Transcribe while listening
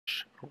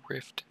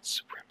Rift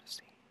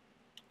supremacy.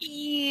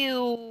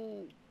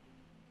 Ew.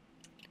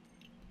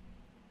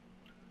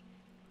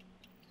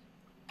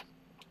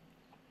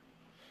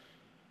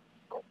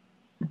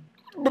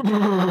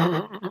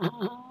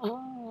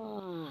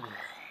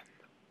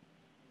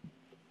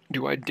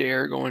 Do I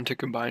dare go into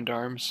combined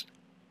arms?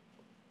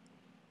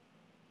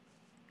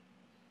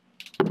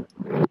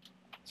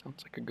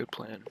 Sounds like a good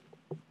plan.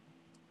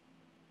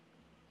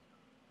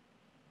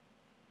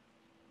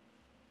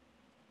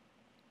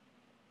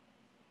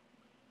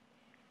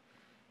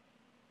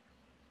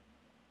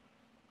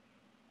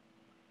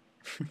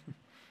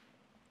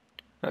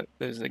 That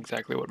is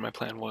exactly what my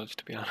plan was,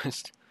 to be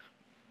honest.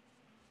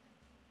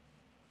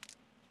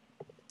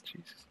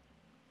 Jesus.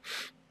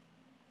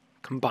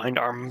 Combined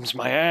arms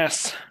my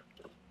ass.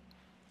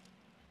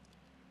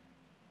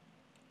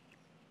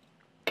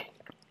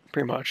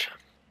 Pretty much.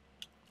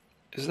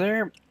 Is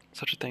there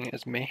such a thing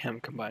as mayhem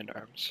combined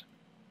arms?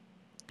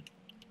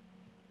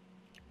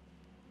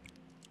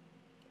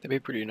 That'd be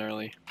pretty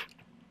gnarly.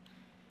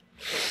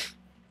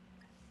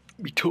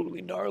 Be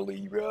totally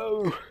gnarly,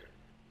 bro.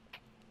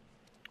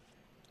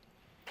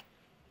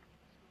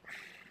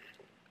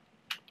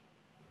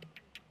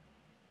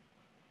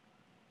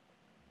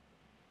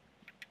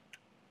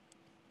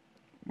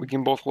 We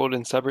can both load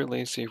in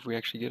separately, see if we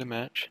actually get a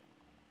match.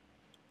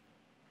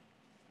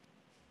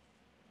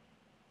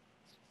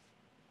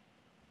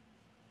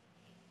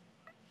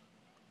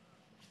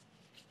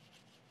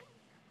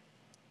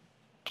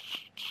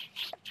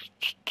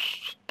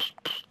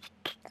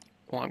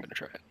 Well, I'm gonna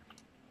try it.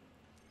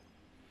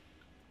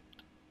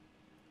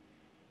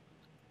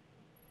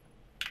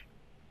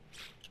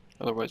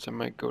 Otherwise, I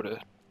might go to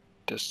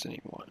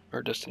Destiny 1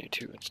 or Destiny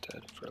 2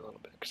 instead for a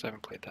little bit because I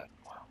haven't played that in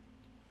a while.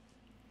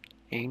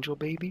 Angel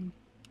baby?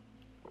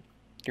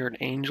 You're an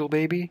angel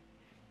baby?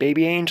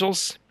 Baby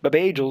angels? Baby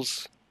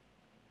angels.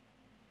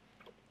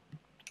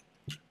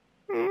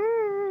 Give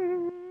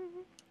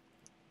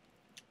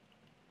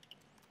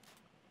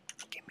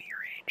me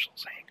your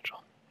angels,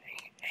 angel.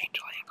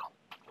 Angel angle.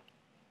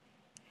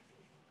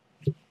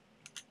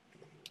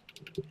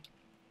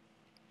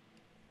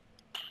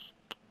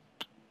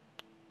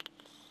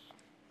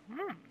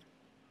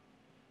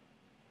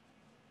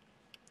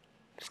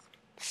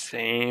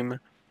 Same.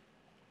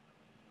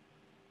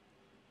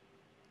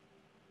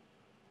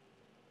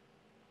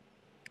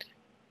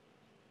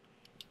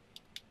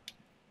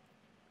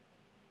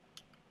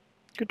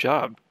 Good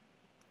job.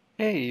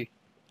 Hey,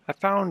 I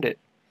found it.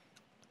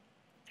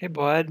 Hey,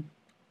 bud.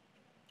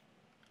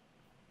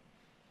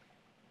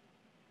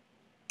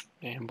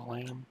 Bam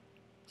blam.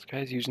 This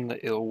guy's using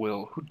the ill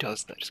will. Who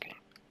does this game?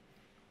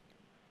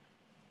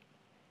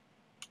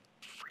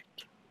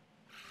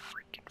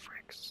 Freaking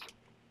fricks.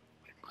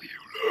 When will you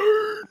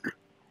learn?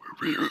 When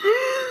will you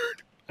learn?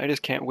 I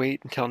just can't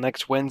wait until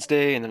next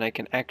Wednesday and then I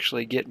can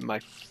actually get my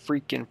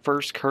freaking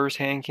first curse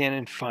hand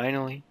cannon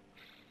finally.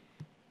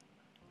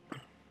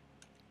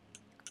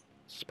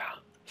 It's about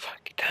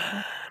fucking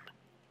time.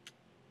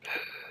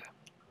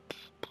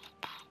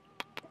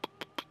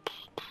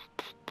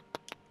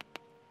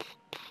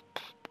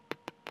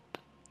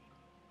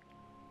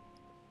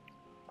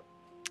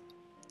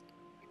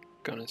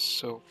 Gun is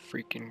so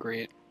freaking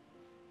great.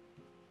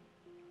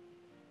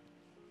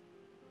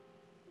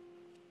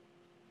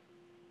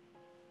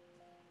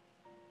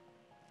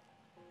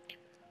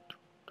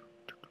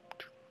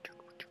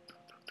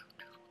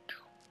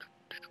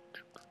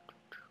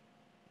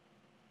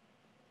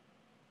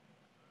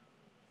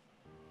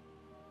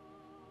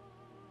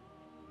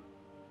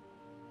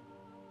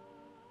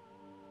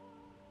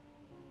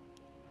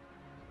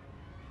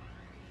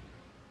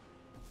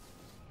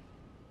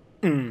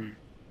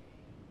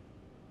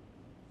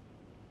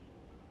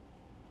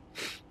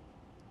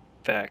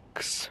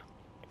 Facts.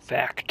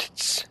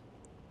 Facts.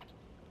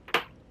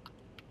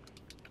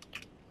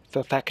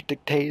 The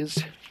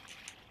factites.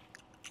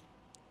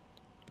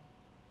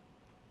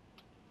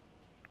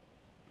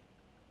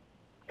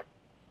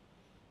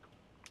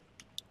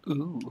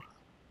 Ooh.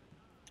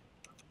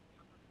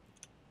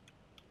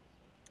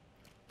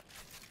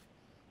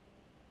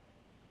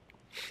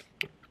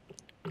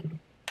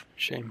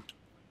 Shame.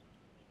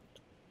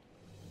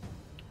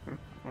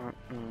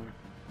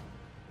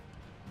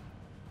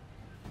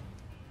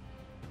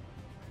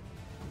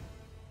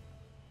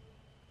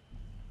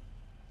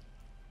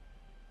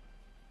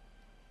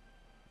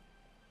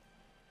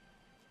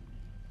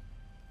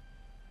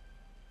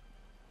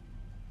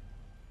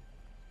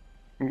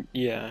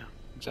 Yeah,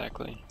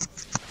 exactly.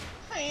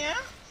 Oh yeah?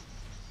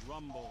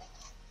 Rumble.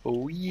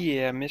 Oh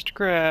yeah, Mr.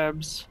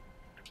 Krabs.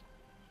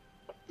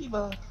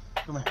 Eva,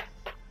 come here.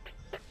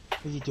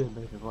 What you doing,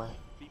 baby boy?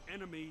 The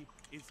enemy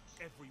is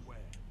everywhere.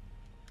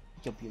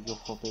 You're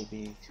beautiful,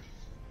 baby.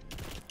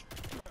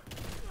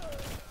 Oh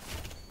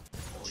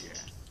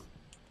yes.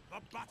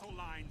 The battle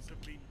lines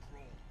have been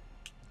drawn.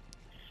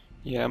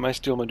 Yeah, my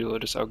steel medulla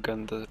just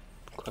outgunned the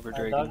clever My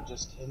dragon. dog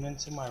just came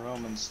into my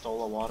room and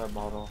stole a water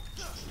bottle.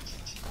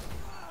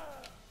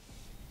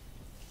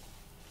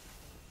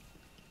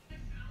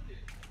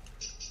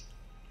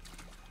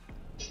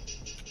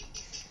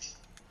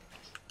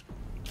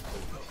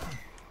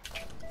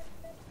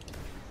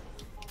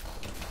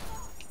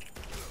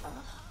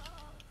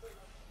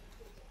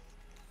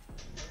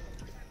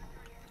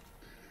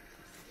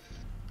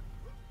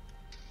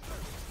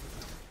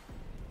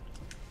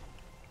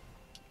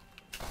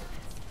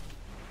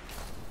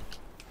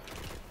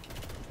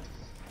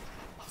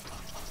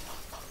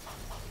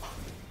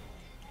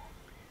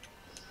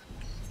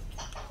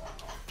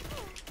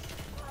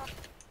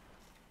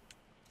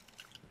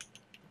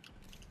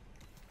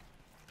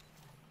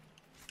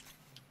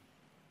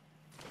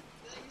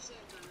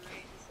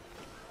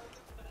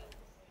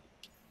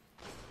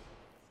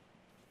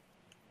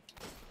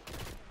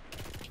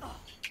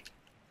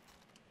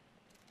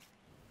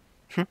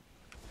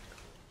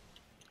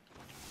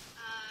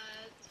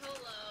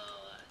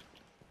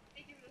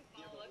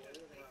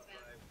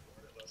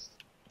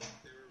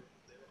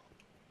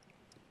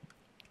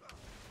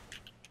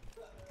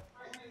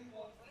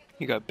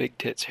 You got big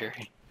tits,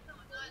 Harry.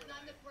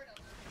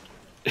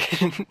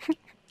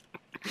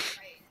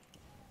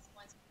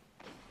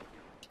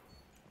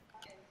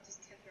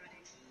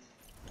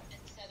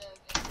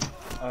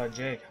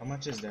 Jake, how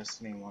much is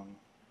Destiny 1?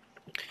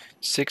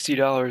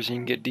 $60 you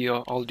can get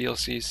all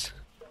DLCs.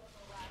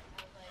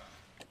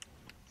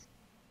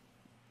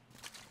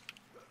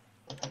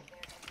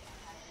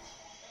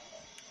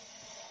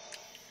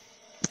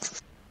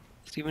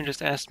 Steven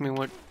just asked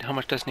me how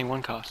much Destiny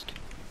 1 cost.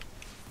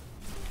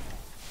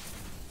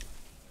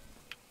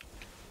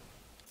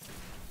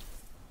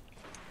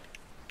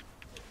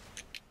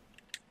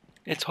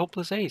 It's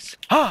Hopeless Ace.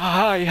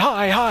 Hi,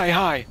 hi, hi,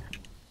 hi!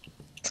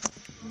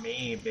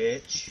 Me,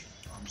 bitch.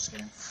 Oh, I'm just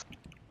kidding.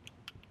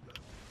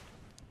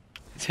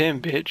 It's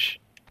him, bitch.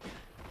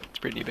 It's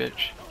Brittany,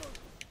 bitch.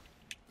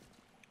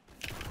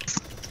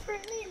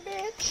 Brittany,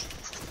 bitch.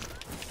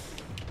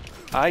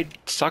 I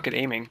suck at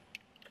aiming.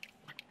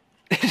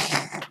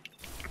 That's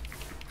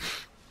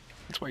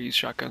why I use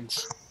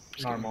shotguns.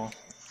 Just Normal.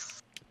 kidding.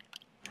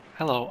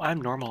 Hello, I'm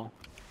normal.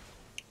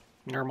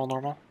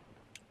 Normal.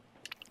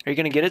 Are you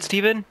gonna get it,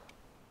 Steven?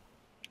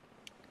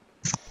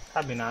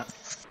 Probably not.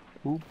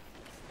 Ooh.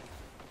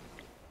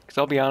 Because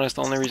I'll be honest,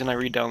 the only reason I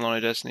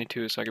re-downloaded Destiny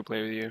 2 is so I could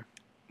play with you.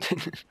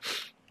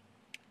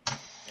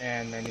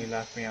 And then you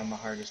left me on the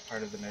hardest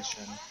part of the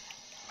mission.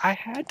 I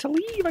had to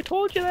leave, I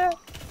told you that.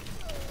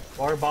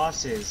 4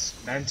 bosses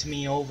bent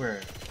me over.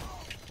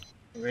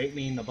 Rape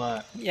me in the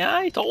butt. Yeah,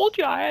 I told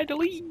you I had to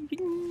leave.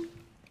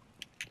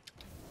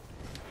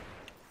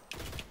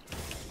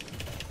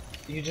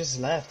 You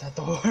just left at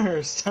the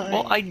worst time.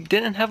 Well, I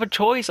didn't have a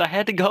choice, I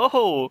had to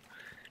go.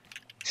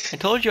 I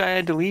told you I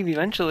had to leave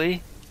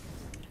eventually.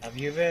 Have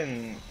you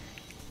been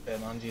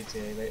on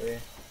GTA lately?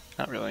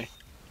 Not really.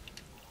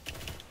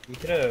 You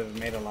could have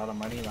made a lot of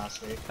money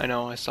last week. I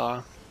know, I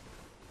saw.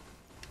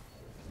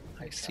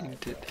 I seen it.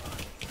 I did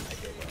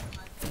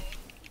it.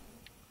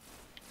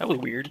 That was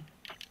weird.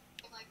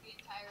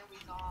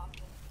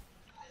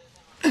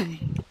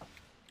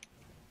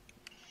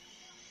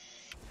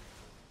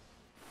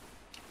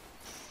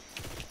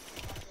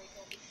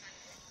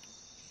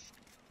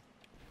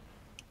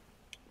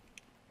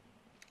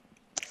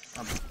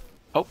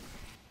 Oh.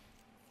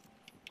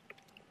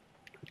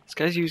 This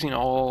guy's using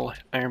all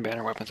Iron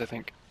Banner weapons, I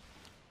think.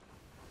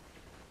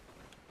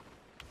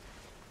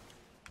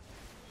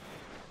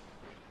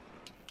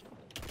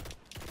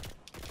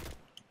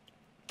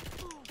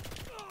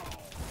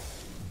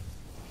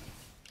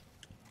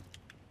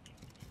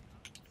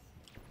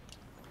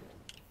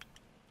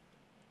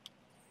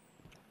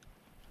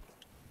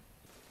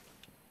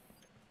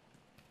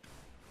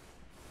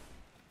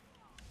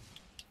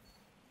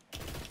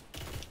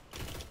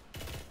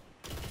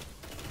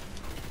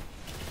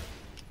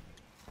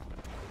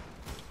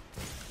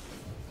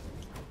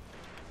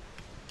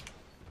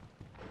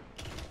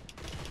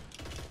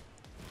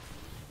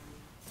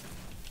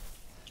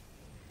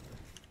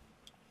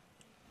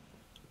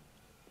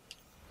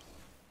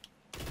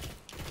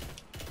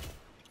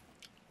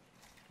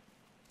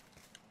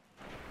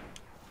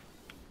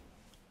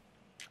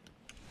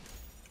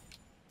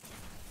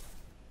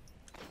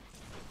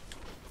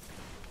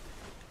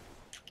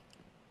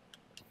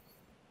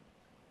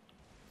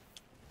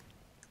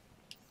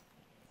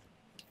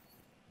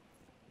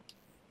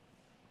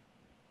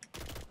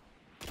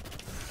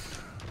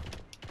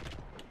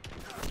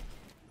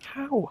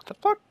 How? What the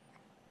fuck?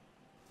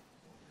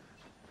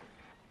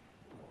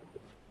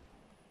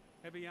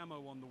 Heavy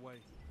ammo on the way.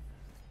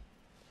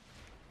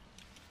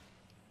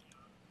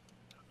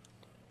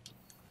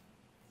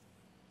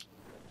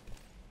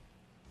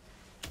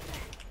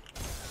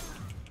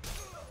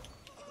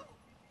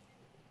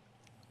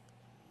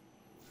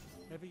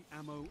 Heavy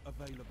ammo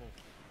available.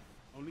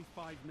 Only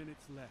 5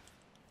 minutes left.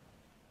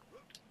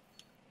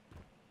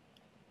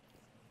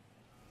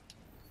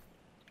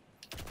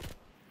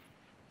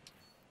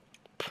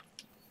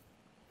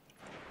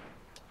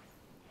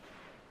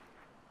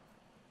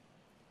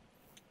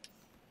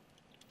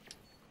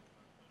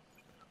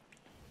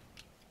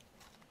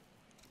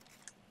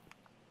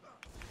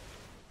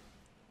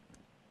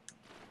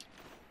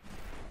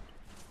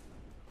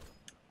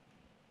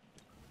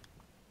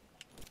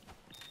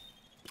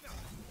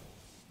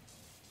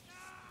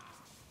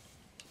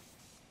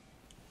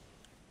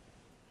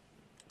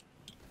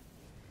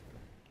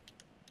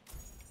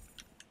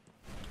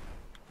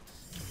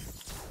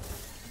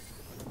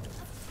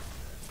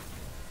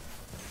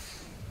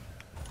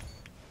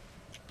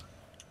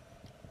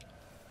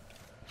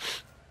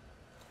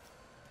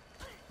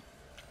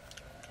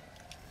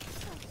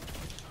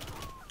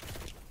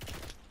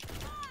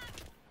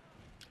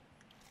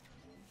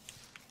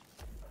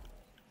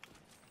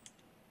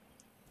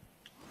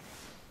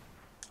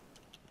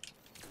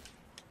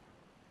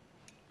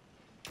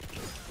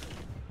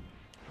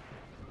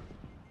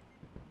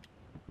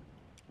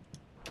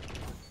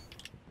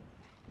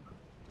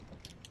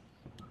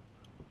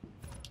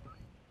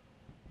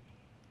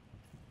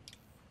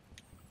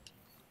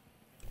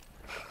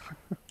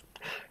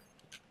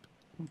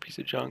 Piece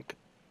of junk.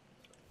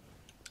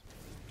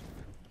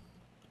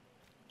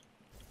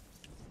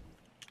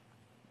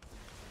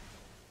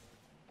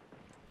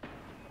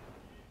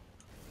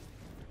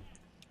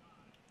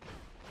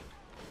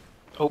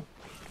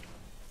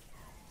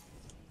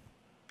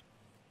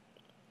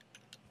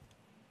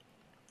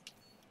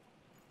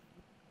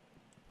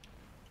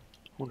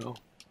 Oh no.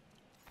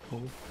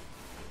 Oh.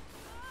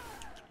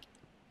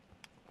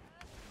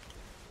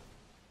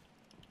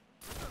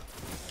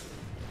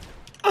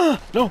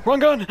 No, wrong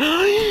gun!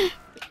 I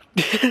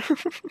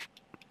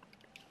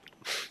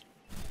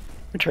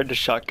tried to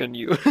shotgun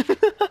you.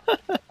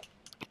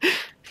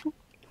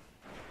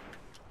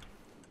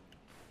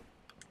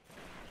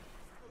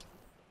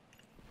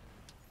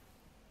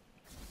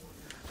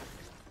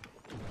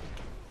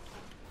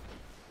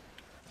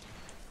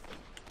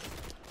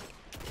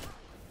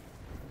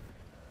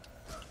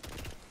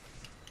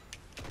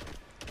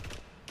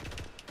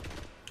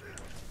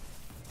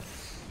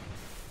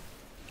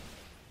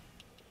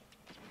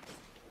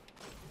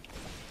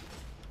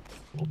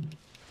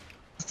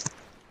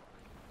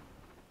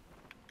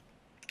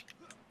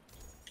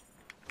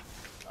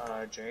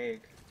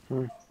 Drake.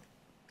 Hmm.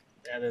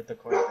 They added the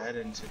Corvette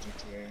into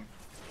GTA.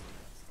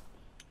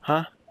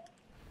 Huh?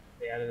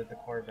 They added the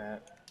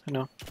Corvette. I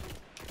know.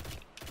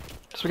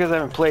 Just because I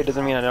haven't played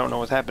doesn't mean I don't know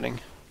what's happening.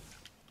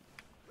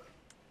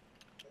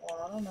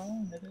 Well, I don't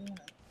know. Maybe.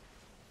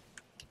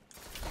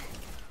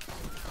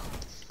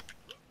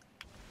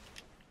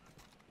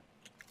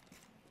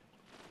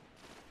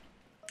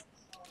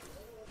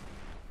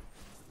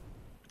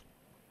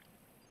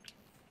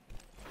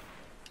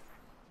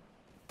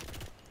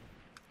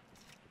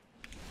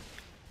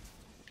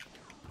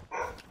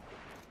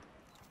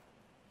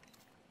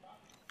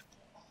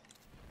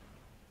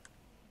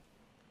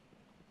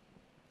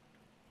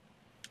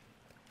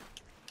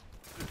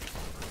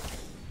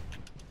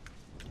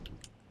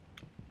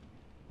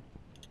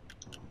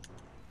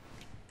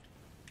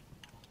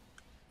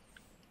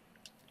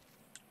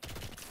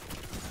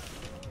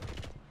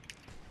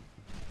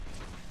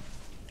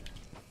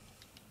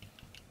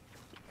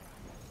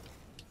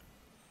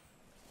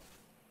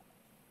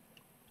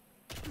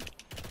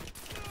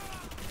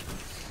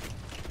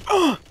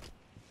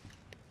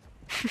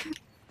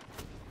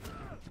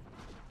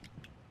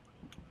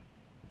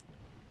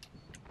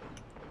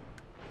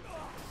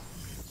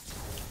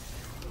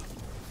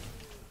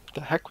 The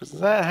heck was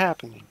that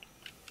happening?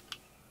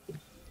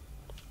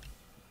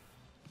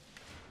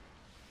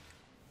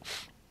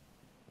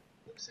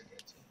 Looks like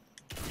it's.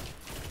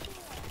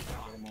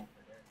 Get him over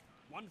there.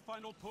 One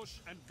final push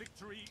and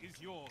victory is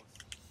yours.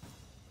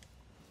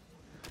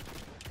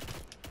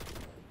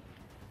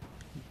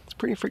 It's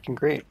pretty freaking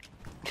great.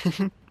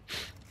 If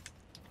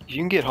you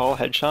can get Hall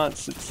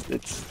headshots,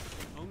 it's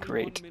Only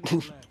great. 1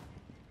 minute left.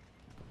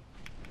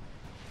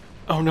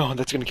 Oh no,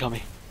 that's gonna kill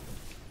me.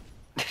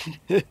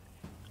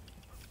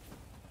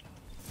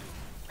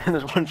 And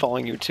there's one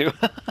following you too.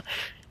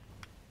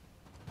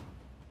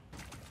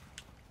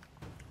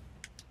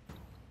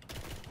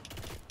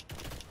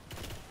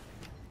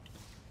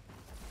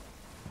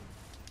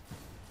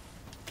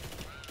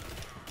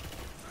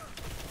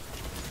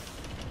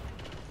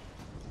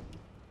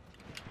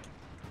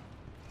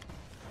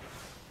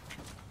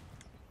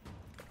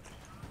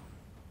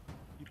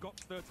 You've got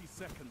 30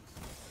 seconds.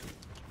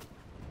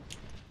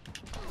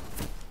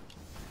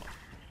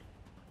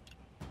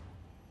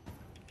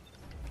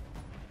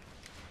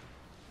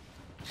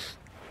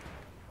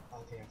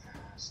 I'll get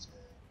faster.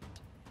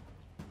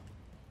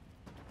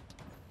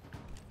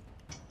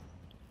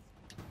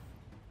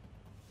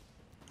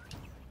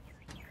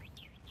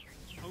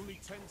 Only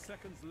 10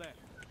 seconds left.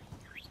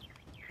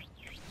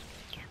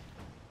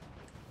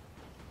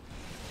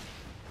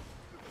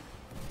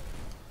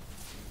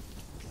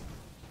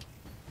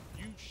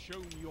 You've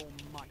shown your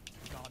might,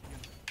 Guardian.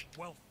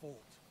 Well fought.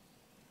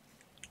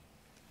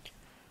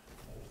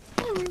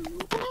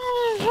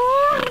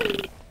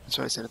 That's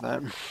what I said to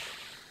that.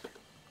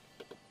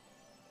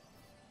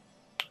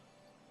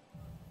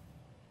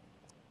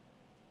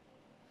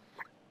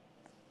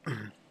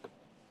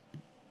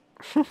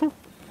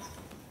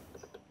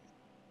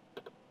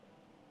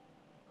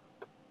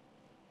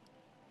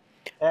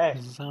 Hey,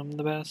 'Cause I'm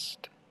the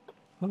best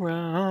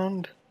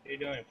around. what are you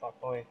doing,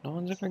 fuckboy? No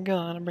one's ever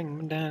gonna bring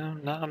me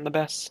down. I'm the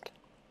best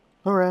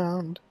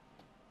around.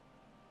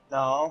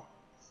 No.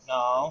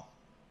 No.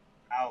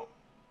 Out.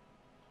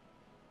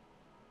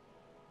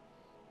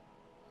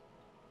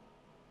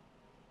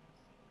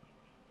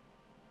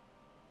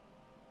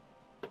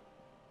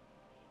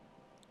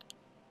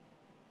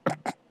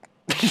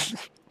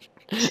 Jesus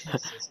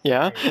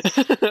Yeah?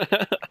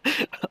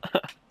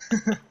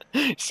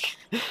 Christ.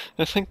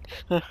 I think,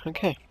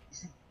 okay.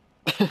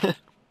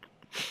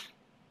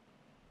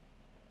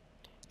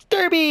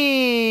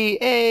 Sturby!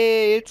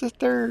 Hey, it's a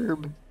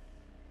Sturb.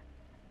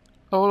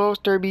 Oh, hello,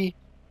 Sturby.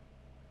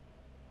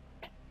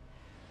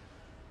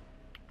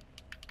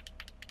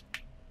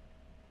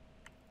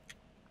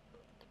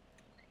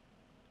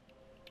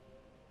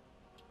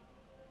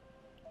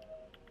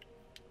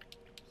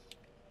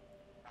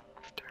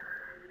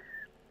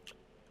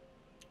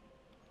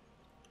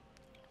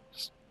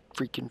 Just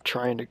freaking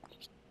trying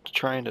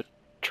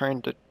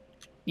to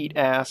eat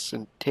ass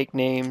and take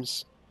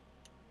names.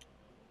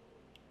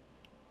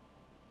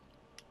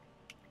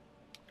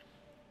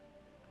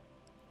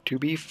 To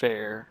be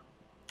fair,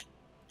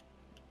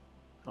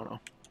 I don't know.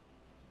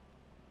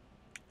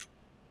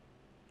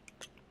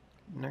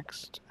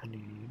 next I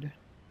need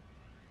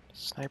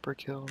sniper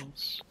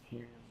kills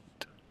and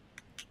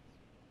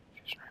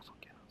fusion rifle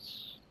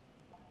kills.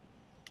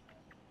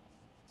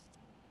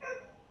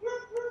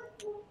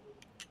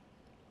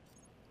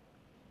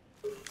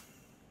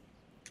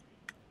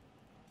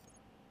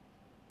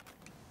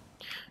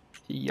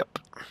 Yep.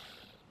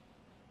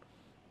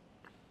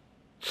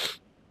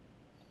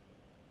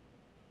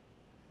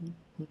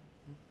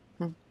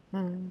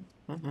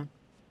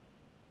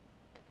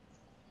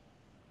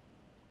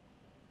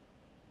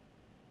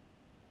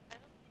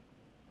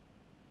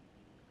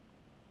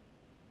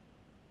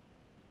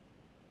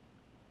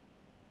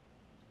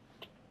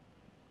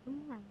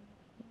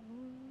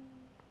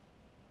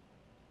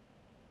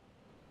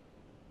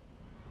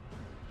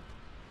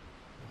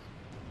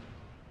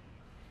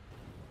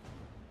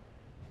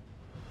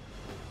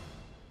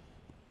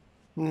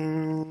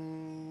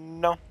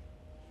 No.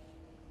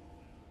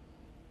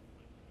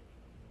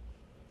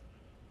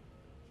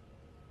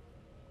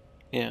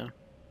 Yeah.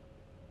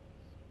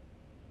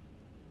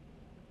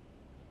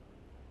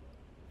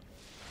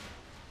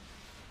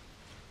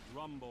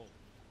 Rumble.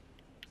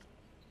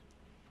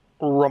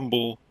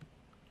 Rumble.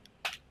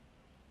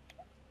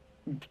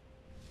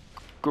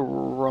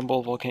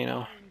 Grumble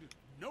volcano. Find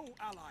no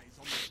allies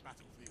on this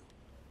battlefield.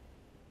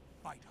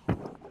 Fight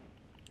hard.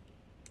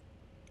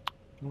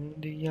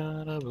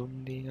 Boom-de-yada,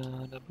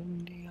 boom-de-yada,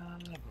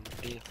 boom-de-yada,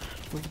 boom-de-yada,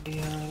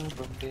 boom-de-yada,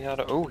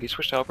 boom-de-yada. Oh, he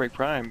switched to Outbreak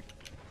Prime.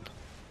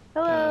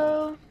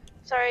 Hello.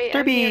 Sorry,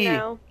 I'm here Derby!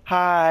 now.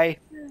 Hi!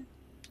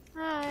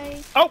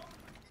 Hi. Oh!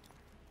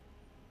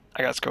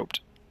 I got scoped.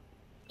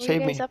 What are you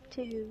Save guys me. up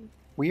to?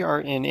 We are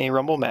in a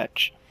Rumble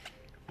match.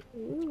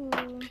 Ooh.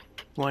 You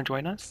want to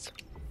join us?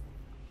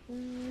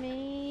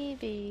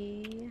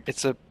 Maybe.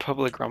 It's a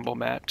public Rumble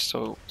match,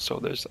 so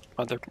there's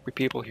other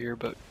people here,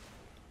 but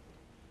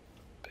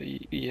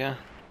yeah,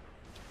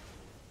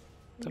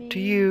 it's up to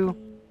you.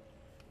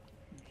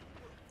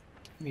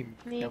 I mean,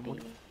 yeah, Maybe.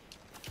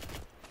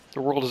 the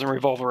world doesn't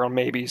revolve around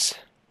maybes.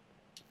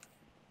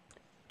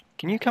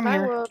 Can you come My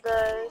here? world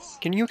does.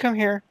 Can you come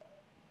here?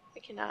 I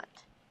cannot.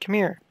 Come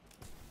here.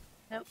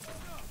 Nope.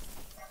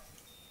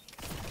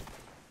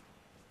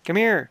 Come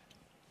here.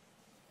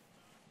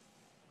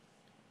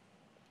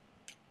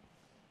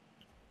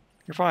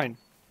 You're fine.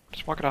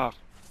 Just walk it off.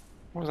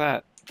 What was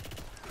that?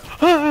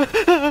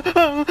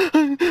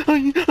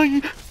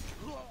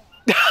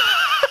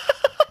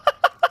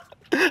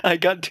 I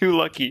got too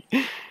lucky.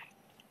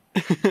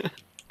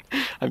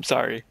 I'm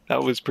sorry.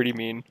 That was pretty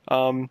mean.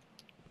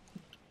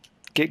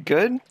 Get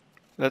good?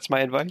 That's my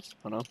advice.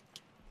 I don't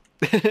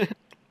know.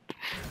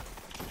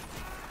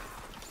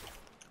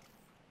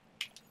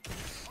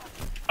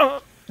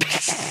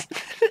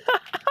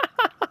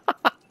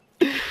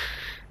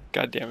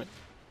 God damn it.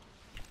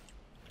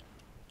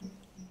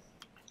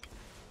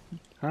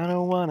 I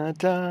don't wanna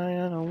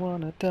die, I don't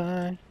wanna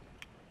die.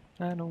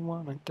 I don't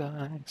wanna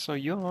die, so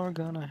you're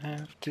gonna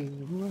have to.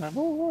 I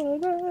don't wanna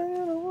die,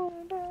 I don't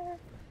wanna die.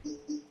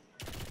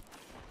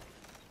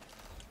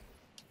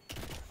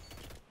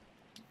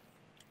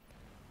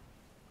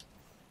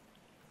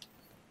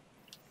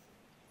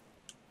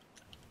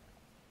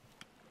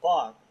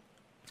 Fuck.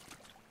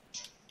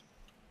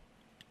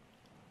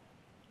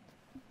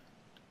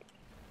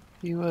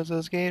 He was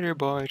a skater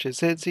boy, she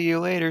said see you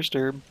later,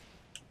 Sturb.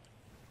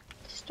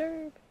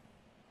 Disturb.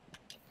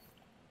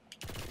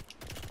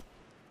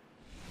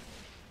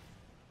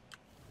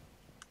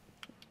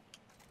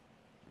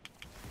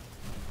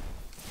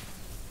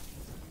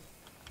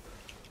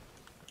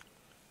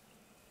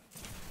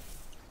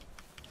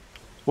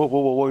 Whoa, whoa,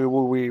 whoa, whoa,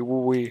 whoa, wee, whoa,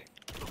 wee.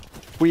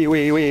 Wee,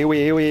 wee, wee,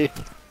 wee, wee.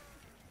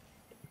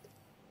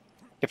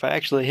 If I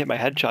actually hit my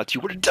headshots,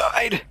 you would have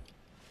died!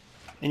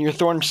 And your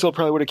thorn still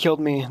probably would have killed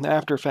me in the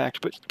after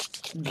fact, but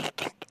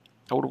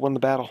I would have won the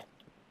battle.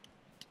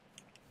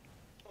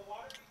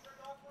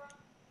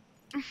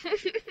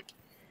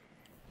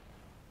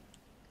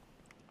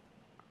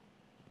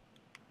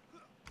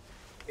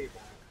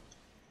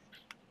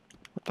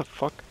 What the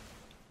fuck?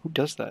 Who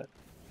does that?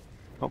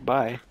 Oh,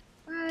 bye.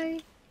 Bye.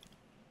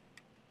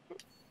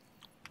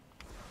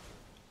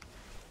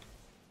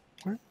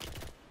 Where?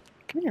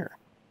 Come here.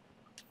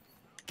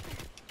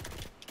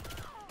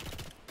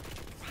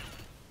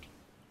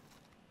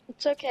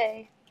 It's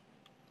okay.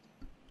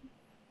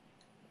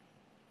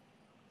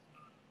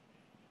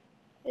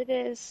 It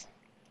is.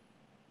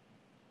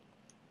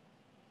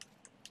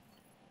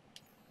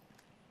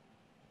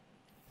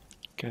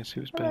 Guess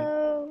who's back?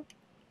 Hello.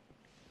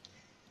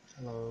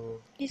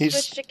 Hello. He He's-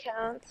 switched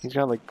accounts. He's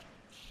got like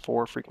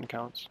 4 freaking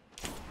counts.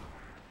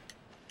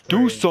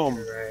 Do Three, some!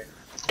 you're right.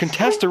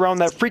 Contest around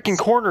that freaking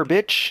corner,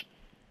 bitch!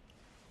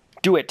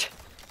 Do it!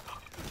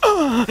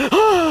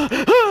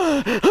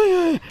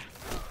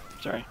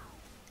 Sorry.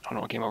 I don't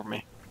know what came over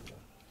me.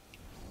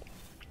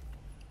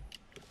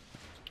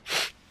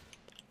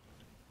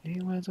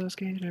 He was a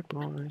skater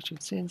boy, she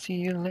said see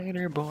you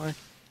later, boy.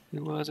 He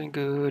wasn't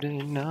good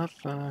enough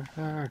for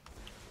her.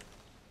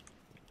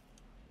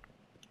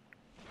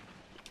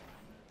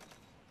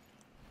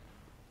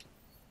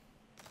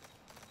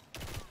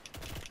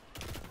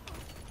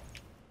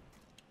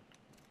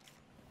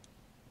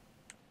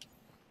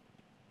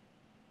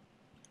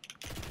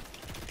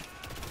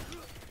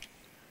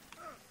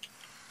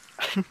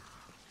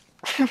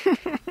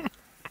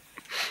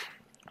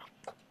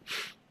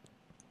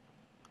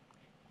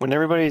 When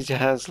everybody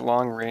has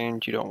long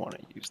range, you don't want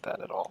to use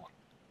that at all.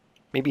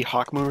 Maybe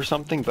Hawkmoon or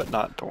something, but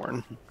not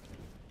Thorn.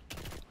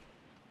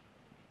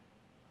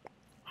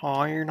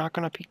 Aw, you're not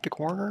gonna peek the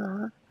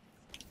corner?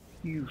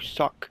 You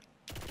suck.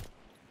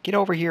 Get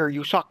over here,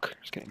 you suck.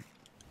 Just kidding.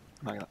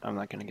 I'm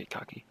not gonna get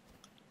cocky.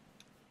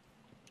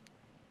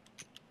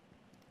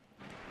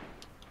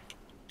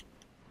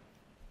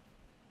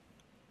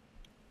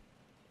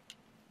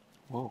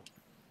 Whoa.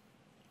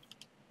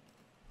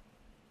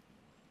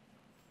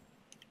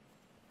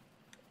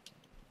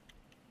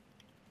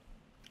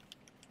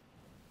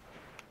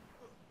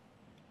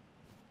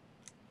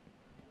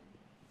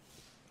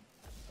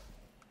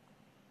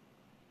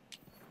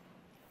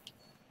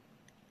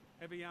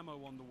 Heavy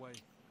ammo on the way.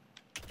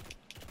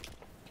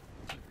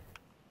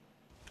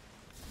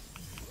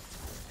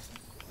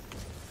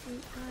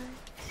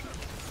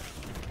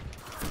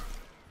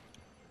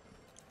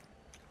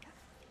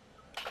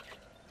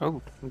 Oh,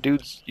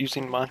 dude's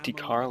using Monte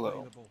Ammo Carlo.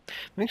 available.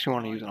 Makes me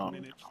want to 5 use it on.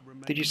 minutes Did you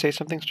remaining. say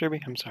something,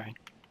 Sturby? I'm sorry.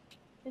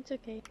 It's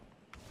okay.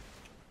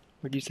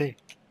 What'd you say?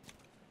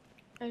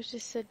 I was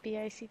just said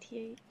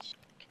B-I-C-T-H.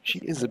 She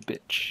is a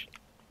bitch.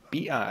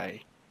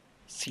 B-I-C-T-H.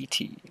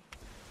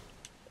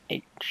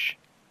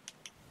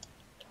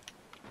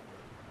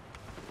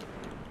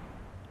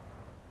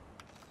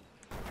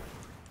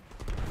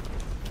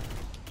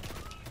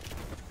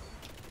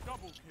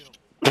 Double kill.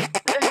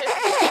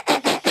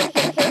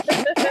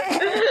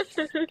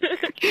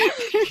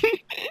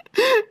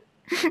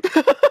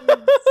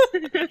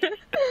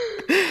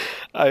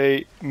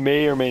 I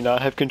may or may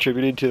not have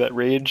contributed to that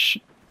rage.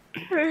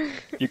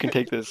 You can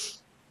take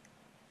this.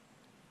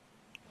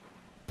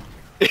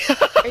 Are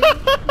you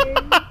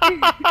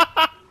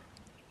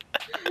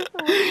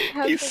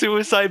okay? He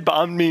suicide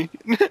bombed me.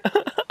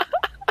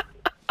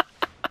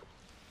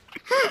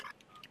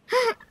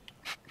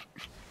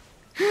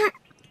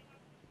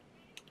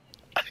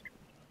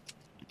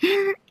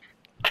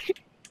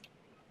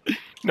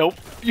 Nope,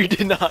 you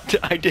did not.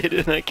 I did,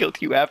 and I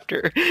killed you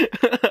after.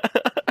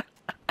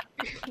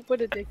 What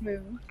a dick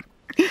move.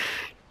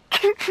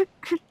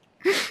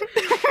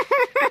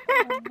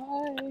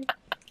 Oh,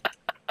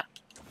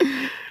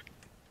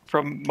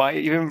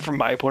 Even from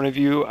my point of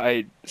view,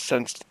 I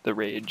sensed the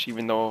rage,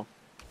 even though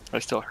I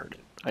still heard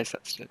it. I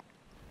sensed it.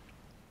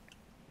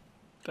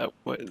 That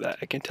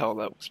I can tell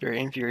that was very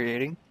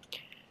infuriating.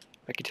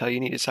 I can tell you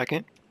need a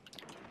second.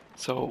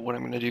 So what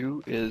I'm gonna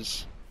do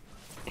is.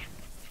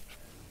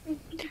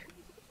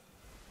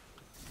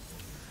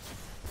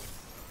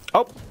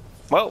 Oh,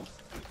 well.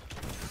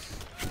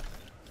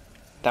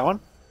 That one?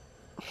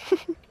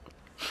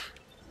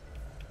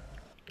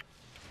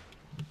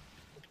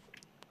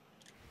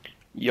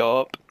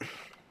 Yup.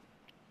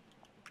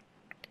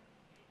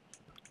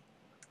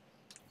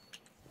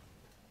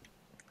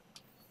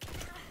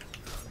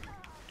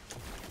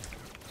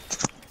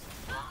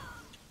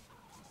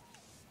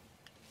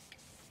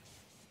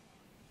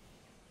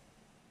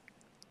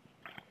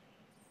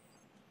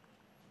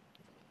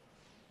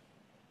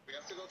 We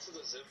have to go to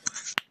the zip.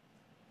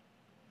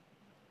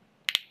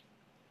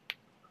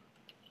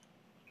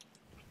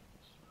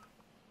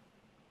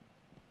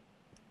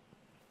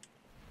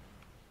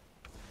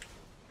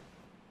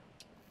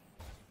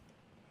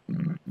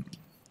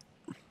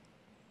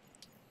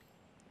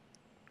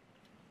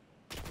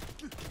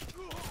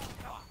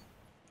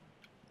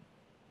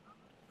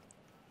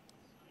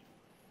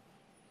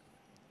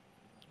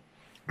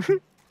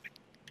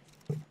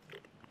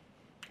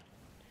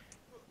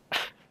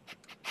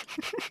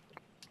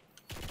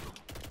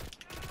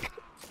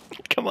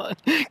 Come on.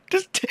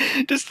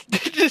 Just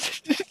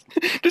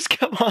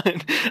come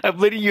on. I'm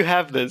letting you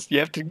have this. You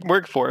have to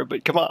work for it,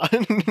 but come on.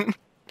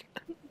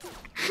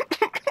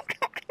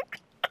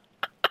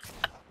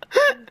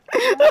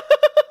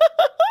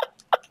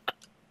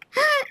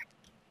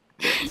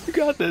 You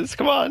got this.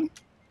 Come on.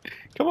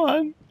 Come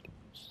on.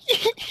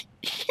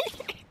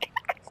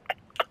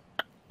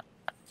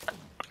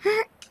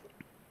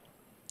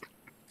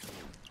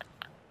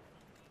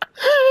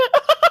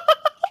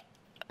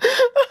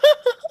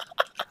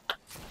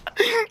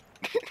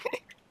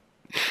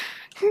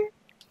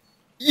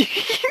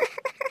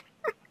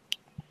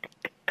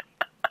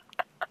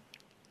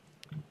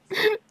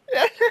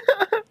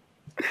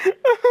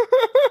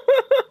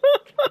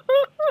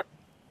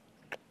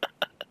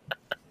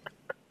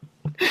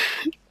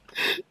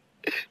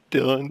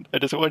 Dylan, I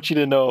just want you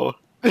to know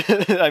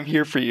I'm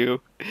here for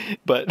you,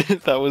 but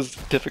that was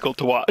difficult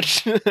to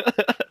watch.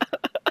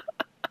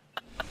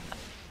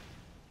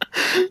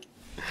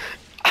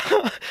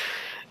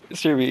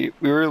 Serby,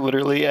 we were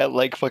literally at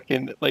like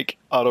fucking like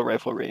auto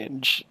rifle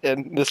range,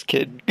 and this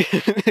kid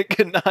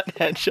could not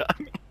headshot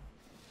me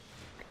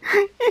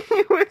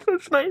with a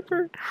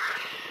sniper.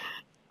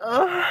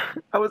 I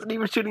wasn't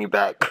even shooting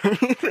back.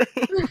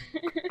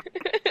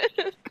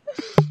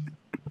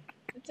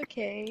 it's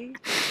okay.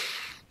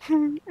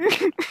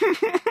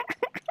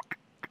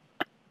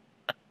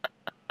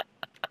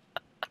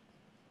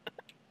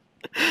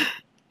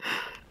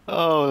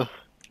 Oh,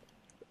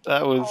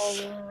 That all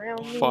was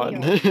around me. fun.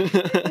 all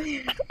over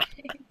your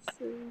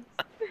faces.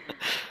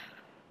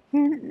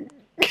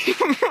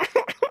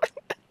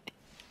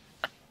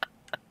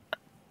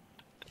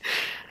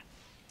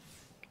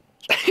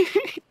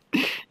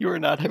 You are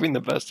not having the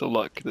best of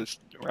luck this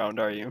round,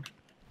 are you?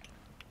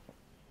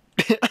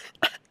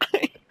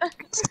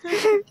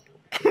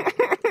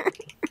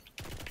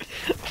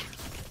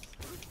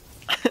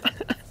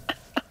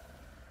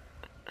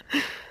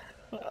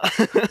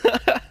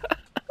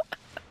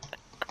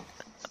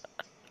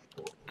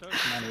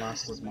 Man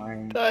lost his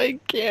mind. I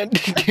can't,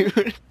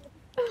 dude.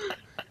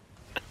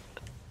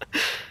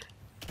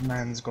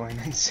 Man's going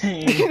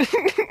insane.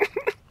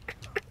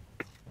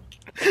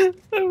 That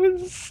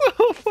was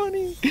so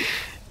funny.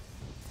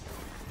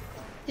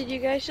 Did you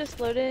guys just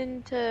load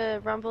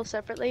into Rumble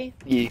separately?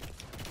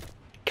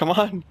 Come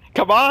on,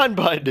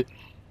 bud.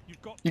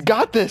 You've got You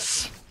got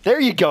this. There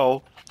you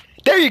go.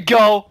 There you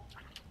go.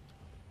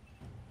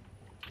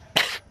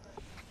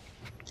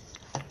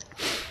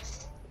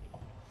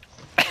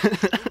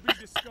 Don't be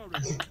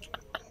discouraged.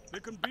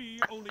 There can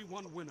be only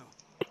one winner.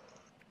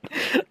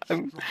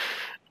 I'm,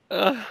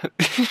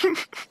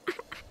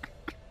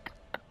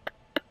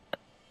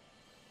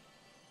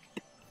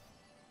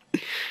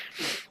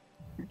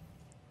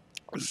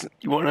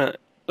 you wanna?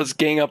 Let's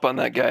gang up on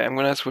that guy. I'm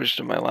gonna switch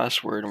to my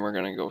last word, and we're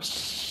gonna go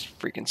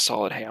freaking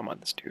solid ham on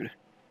this dude.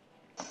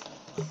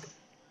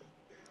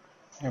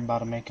 You're about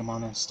to make him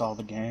uninstall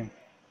the game.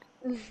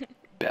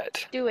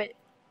 Bet. Do it.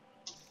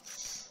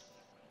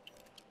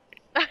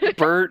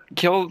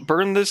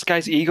 Burn this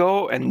guy's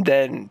ego, and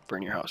then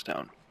burn your house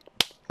down.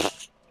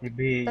 You'd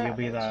be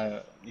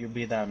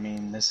that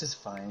mean. This is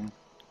fine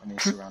when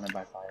he's surrounded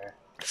by fire.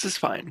 This is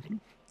fine.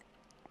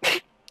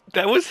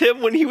 That was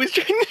him when he was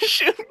trying to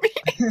shoot me.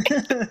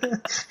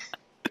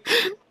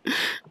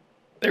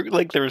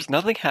 There was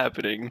nothing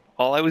happening.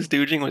 All I was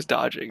doing was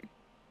dodging.